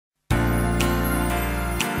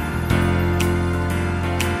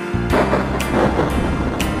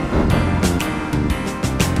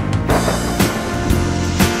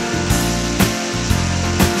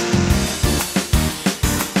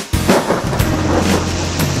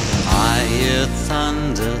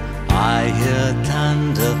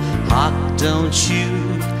don't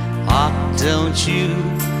you, hark, don't you,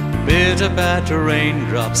 bitter batter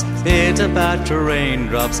raindrops, bitter batter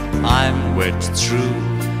raindrops. I'm wet through,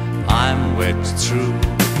 I'm wet through.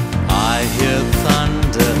 I hear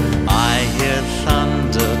thunder, I hear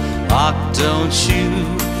thunder. Hark, don't you,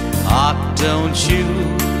 hark, don't you,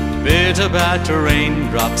 bitter batter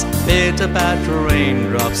raindrops, bitter batter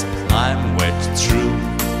raindrops. I'm wet through,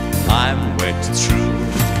 I'm wet through.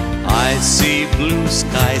 I see blue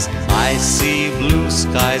skies, I see blue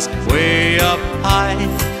skies, way up high,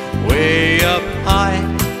 way up high.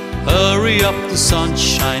 Hurry up the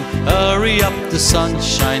sunshine, hurry up the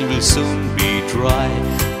sunshine. We'll soon be dry,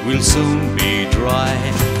 we'll soon be dry.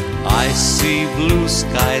 I see blue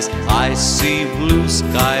skies, I see blue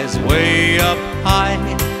skies, way up high,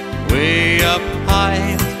 way up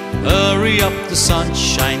high. Hurry up the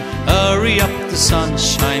sunshine, hurry up the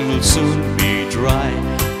sunshine. We'll soon be dry,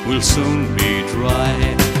 we'll soon be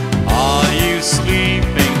dry. Are you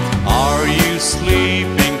sleeping? Are you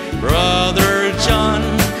sleeping, brother?